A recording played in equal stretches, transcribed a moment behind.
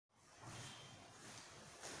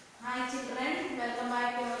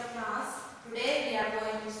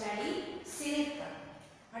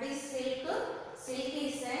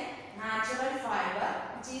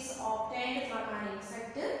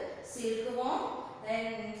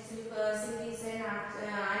Then silk is an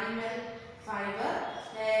animal fiber.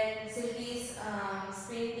 Then silk is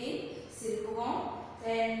spun in silkworm.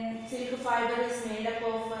 Then silk fiber is made up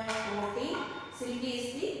of protein. Silk is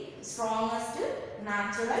the strongest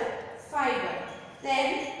natural fiber. Then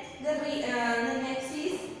the next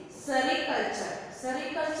is sericulture.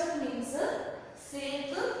 Sericulture means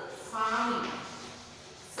silk farming.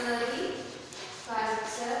 Sericulture,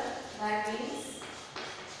 that means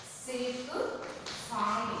silk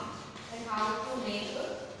farming. And how to make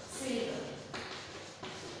silk.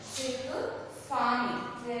 Silk farming.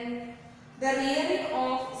 Then the rearing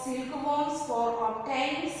of silkworms for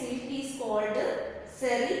obtaining silk is called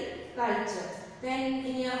sericulture. Then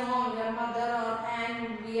in your home, your mother or aunt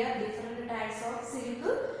wear different types of silk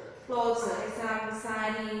clothes. Example,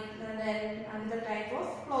 sari, and then another type of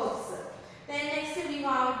clothes. Then next we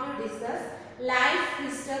have to discuss life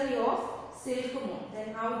history of silkworm.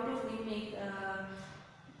 Then how to we make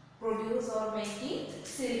produce or making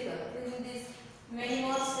silk. In this many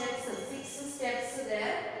more steps, 6 steps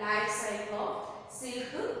there, life cycle of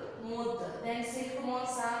silk moth. Then silk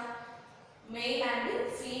moths are male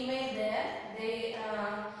and female there. They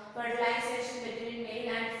fertilization between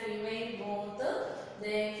male and female moth.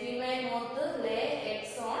 The female moth lay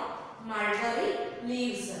eggs on mulberry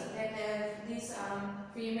leaves. Then this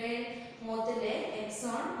female moth lay eggs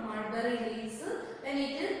on mulberry leaves. Then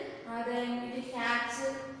it hatch.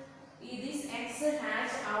 These eggs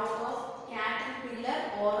hatch out of caterpillar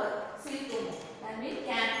or silkworm. That means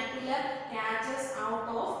caterpillar hatches out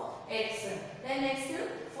of eggs. Then next,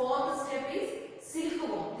 4th step is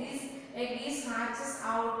silkworm. This egg is hatches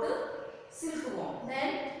out silkworm.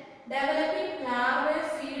 Then developing larvae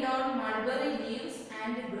feed on mulberry leaves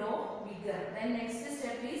and grow bigger. Then next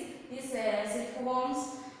step is this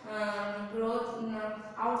silkworms growth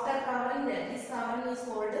outer covering there. This covering is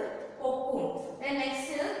called cocoon. Then next,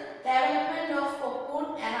 development of cocoon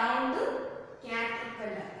around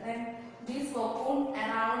caterpillar. Then this cocoon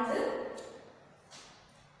around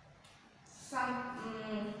some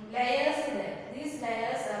layers there. These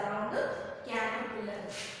layers around caterpillar.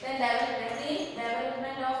 Then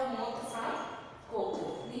development of moth from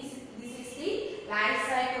cocoon. This is the life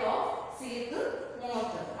cycle of silk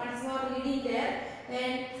moth. Once more reading there.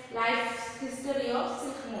 Then life history of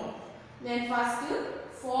silk moth. Then first,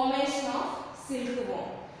 formation of silkworm.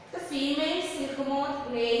 The female silk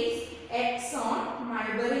moth lays eggs on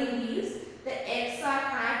mulberry leaves. The eggs are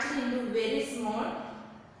hatched into very small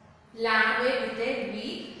larvae with a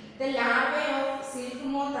beak. The larvae of silk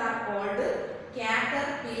moth are called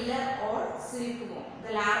caterpillar or silkworm.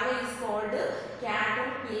 The larvae is called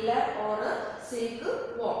caterpillar or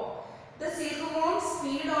silkworm. The silkworms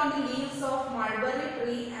feed on the leaves of mulberry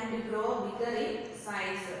tree and grow bigger in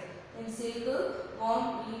size. In silkworm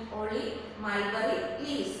eat only mulberry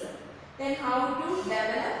leaves. Then how to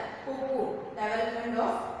develop cocoon? Development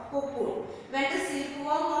of cocoon. When the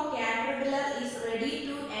silkworm or caterpillar is ready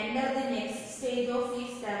to enter the next stage of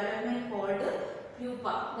its development called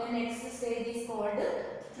pupa. The next stage is called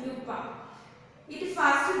pupa. It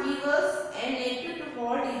first gives a net to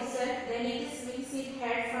hold itself, then it swings its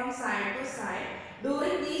head from side to side.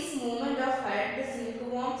 During this movement of head, the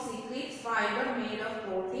silkworm secretes fiber made of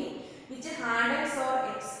protein, which hardens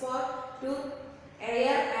or exports to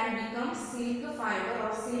air and becomes silk fiber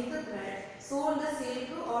or silk thread. Soon the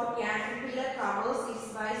silk or caterpillar covers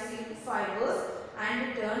it by silk fibers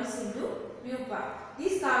and turns into pupa.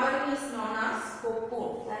 This covering is known as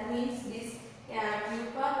cocoon. That means this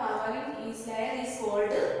pupa covering is layer is called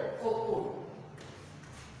cocoon.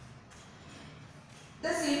 The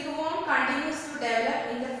silkworm continues to develop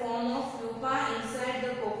in the form of pupa inside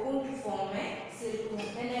the cocoon to form a silkworm.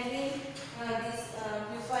 Then again this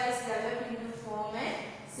pupa is developed into form a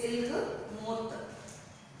silk moth.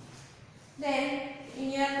 Then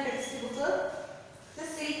in your textbook, the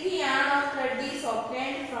silky yarn or thread is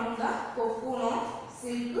obtained from the cocoon of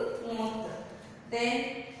silk moth.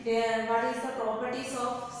 Then what is the properties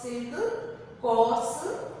of silk? Coarse,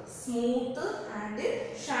 smooth and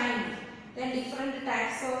shiny. Then different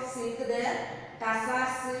types of silk there. Tassa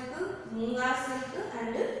silk, munga silk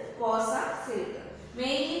and kosa silk.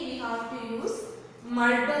 Mainly we have to use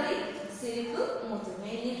mulberry silk moth.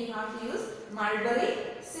 Mainly we have to use mulberry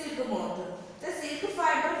silk moth. The silk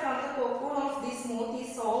fiber from the cocoon of this moth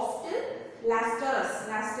is soft, lustrous.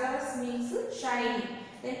 Lustrous means shiny.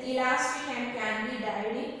 Then elastic and can be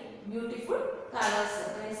dyed in beautiful colors.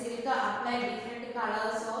 When silk apply different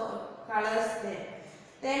colors there.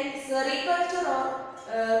 Then sericulture or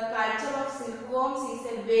culture of silkworms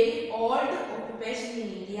is a very old occupation in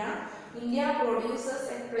India. India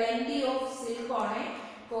produces a plenty of silk on a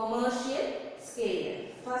commercial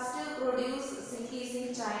first produce silk is in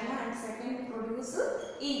China and second produce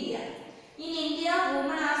India. In India,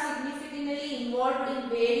 women are significantly involved in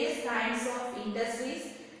various kinds of industries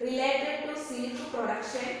related to silk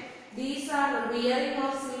production. These are rearing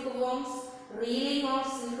of silkworms, reeling of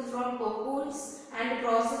silk from cocoons, and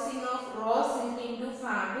processing of raw silk into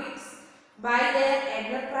fabrics. By their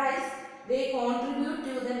enterprise, they contribute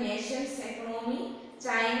to the nation's economy.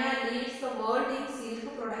 China leads the world in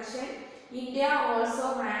silk production. India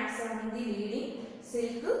also ranks among the leading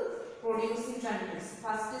silk producing countries.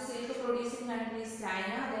 First silk producing country is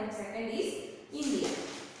China, then second is India.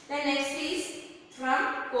 Then next is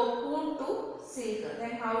from cocoon to silk.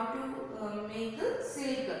 Then how to make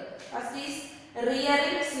silk. First is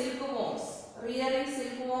rearing silkworms. Rearing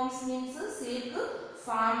silkworms means silk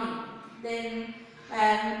farming. Then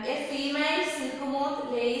a female silk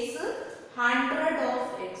moth lays 100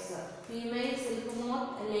 of eggs. Female silk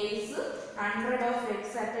moth lays 100 of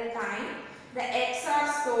eggs at a time. The eggs are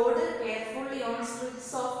stored carefully on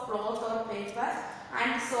strips of cloth or paper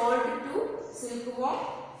and sold to silkworm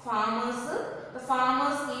farmers. The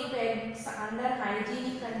farmers keep eggs under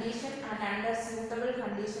hygienic conditions and under suitable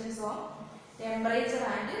conditions of temperature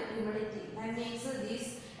and humidity. That means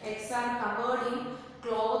these eggs are covered in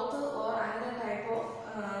cloth or another type of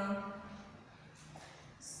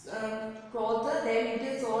cloth. Then it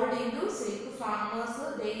is sold into silk farmers.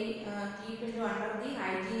 They keep it under the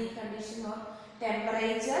hygienic condition or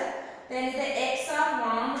temperature. Then the eggs are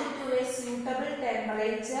warmed to a suitable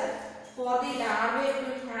temperature for the larvae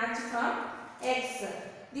to hatch from eggs.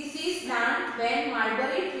 This is done when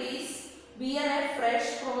mulberry trees bear a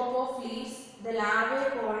fresh crop of leaves. The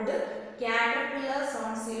larvae called caterpillars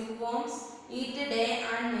on silkworms eat day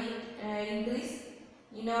and night, increase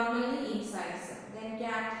enormously in size. Then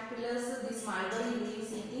caterpillars, this mulberry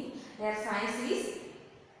leaves eating, their size is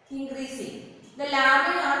increasing. The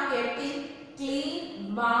larvae are kept in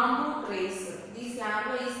clean bamboo trays. This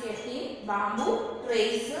larvae is kept in bamboo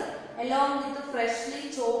trays along with the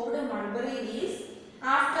freshly chopped mulberry leaves.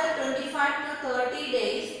 After 25 to 30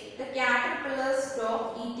 days, the caterpillars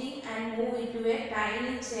stop eating and move into a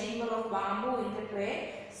tiny chamber of bamboo in the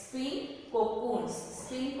tray. Spin cocoons.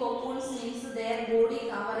 Spin cocoons means their body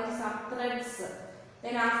covering some threads.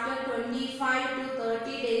 Then after 25 to 30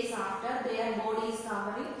 days after, their body is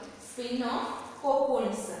covering spin of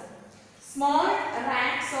cocoons. Small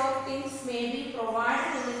racks or things may be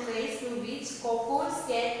provided in the trays to which cocoons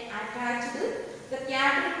get attached. The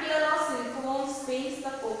caterpillar or silkworm spins the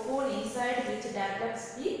cocoon inside which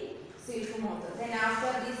develops the silk moth. Then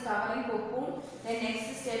after this covering cocoon, the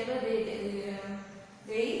next step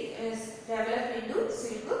they develop into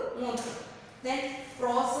silk moth. Then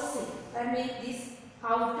processing. That means this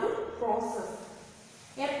how to process.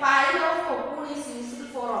 A pile of cocoon is used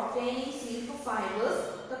for obtaining silk fibers.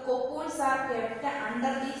 The cocoons are kept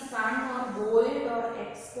under the sun or boiled or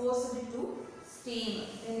exposed to steam.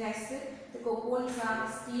 Then next, the cocoons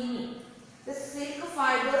are steaming. The silk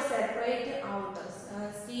fiber separate out.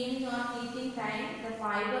 Steaming or heating time, the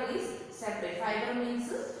fiber is separate. Fiber means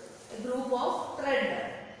a group of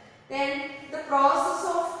thread. Then the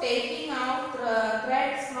process of taking out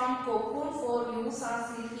threads from cocoon for use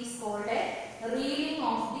as silk is called a reeling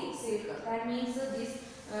of the silk. That means this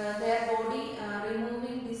their body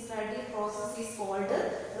removing this thread process is called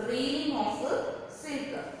reeling of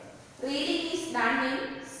silk. Reeling is done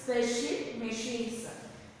in special machines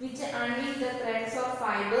which unweave the threads or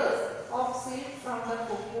fibers of silk from the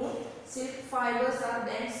cocoon. Silk fibers are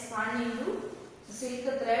then spun into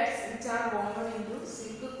silk threads which are woven into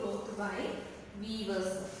silk cloth by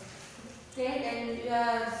weavers. Okay, then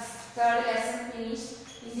your third lesson finished.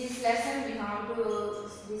 In this lesson we have to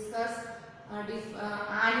discuss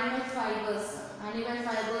animal fibers. Animal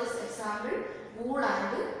fibers, example, wool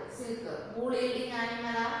and silk. Wool yielding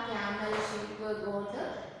animal are camel, sheep, goat,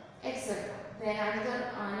 etc. Then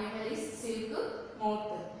another animal is silk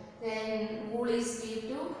moth. Then wool is used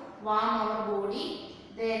to warm our body.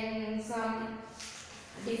 Then some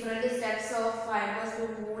different steps of fibers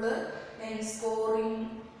to wool, then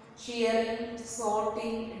scoring, shearing,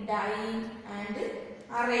 sorting, dyeing and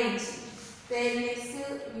arranging. Then next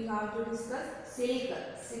we have to discuss silk.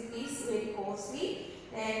 Silk is very costly.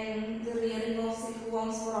 Then the rearing of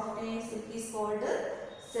silkworms for obtaining silk is called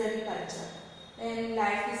sericulture. Then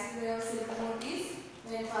life history of silk moth is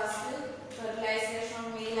then first fertilization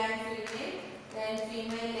of male and female. Then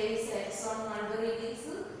female lays eggs on mulberry leaves.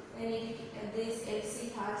 Then these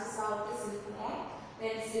eggs hatches out the silkworm.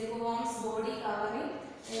 Then silkworm's body covering.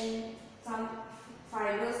 Then some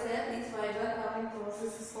fibers there. This fiber covering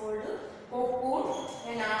process is called cocoon.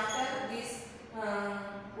 And after this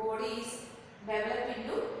body is developed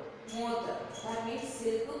into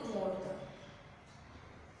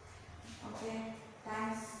Okay.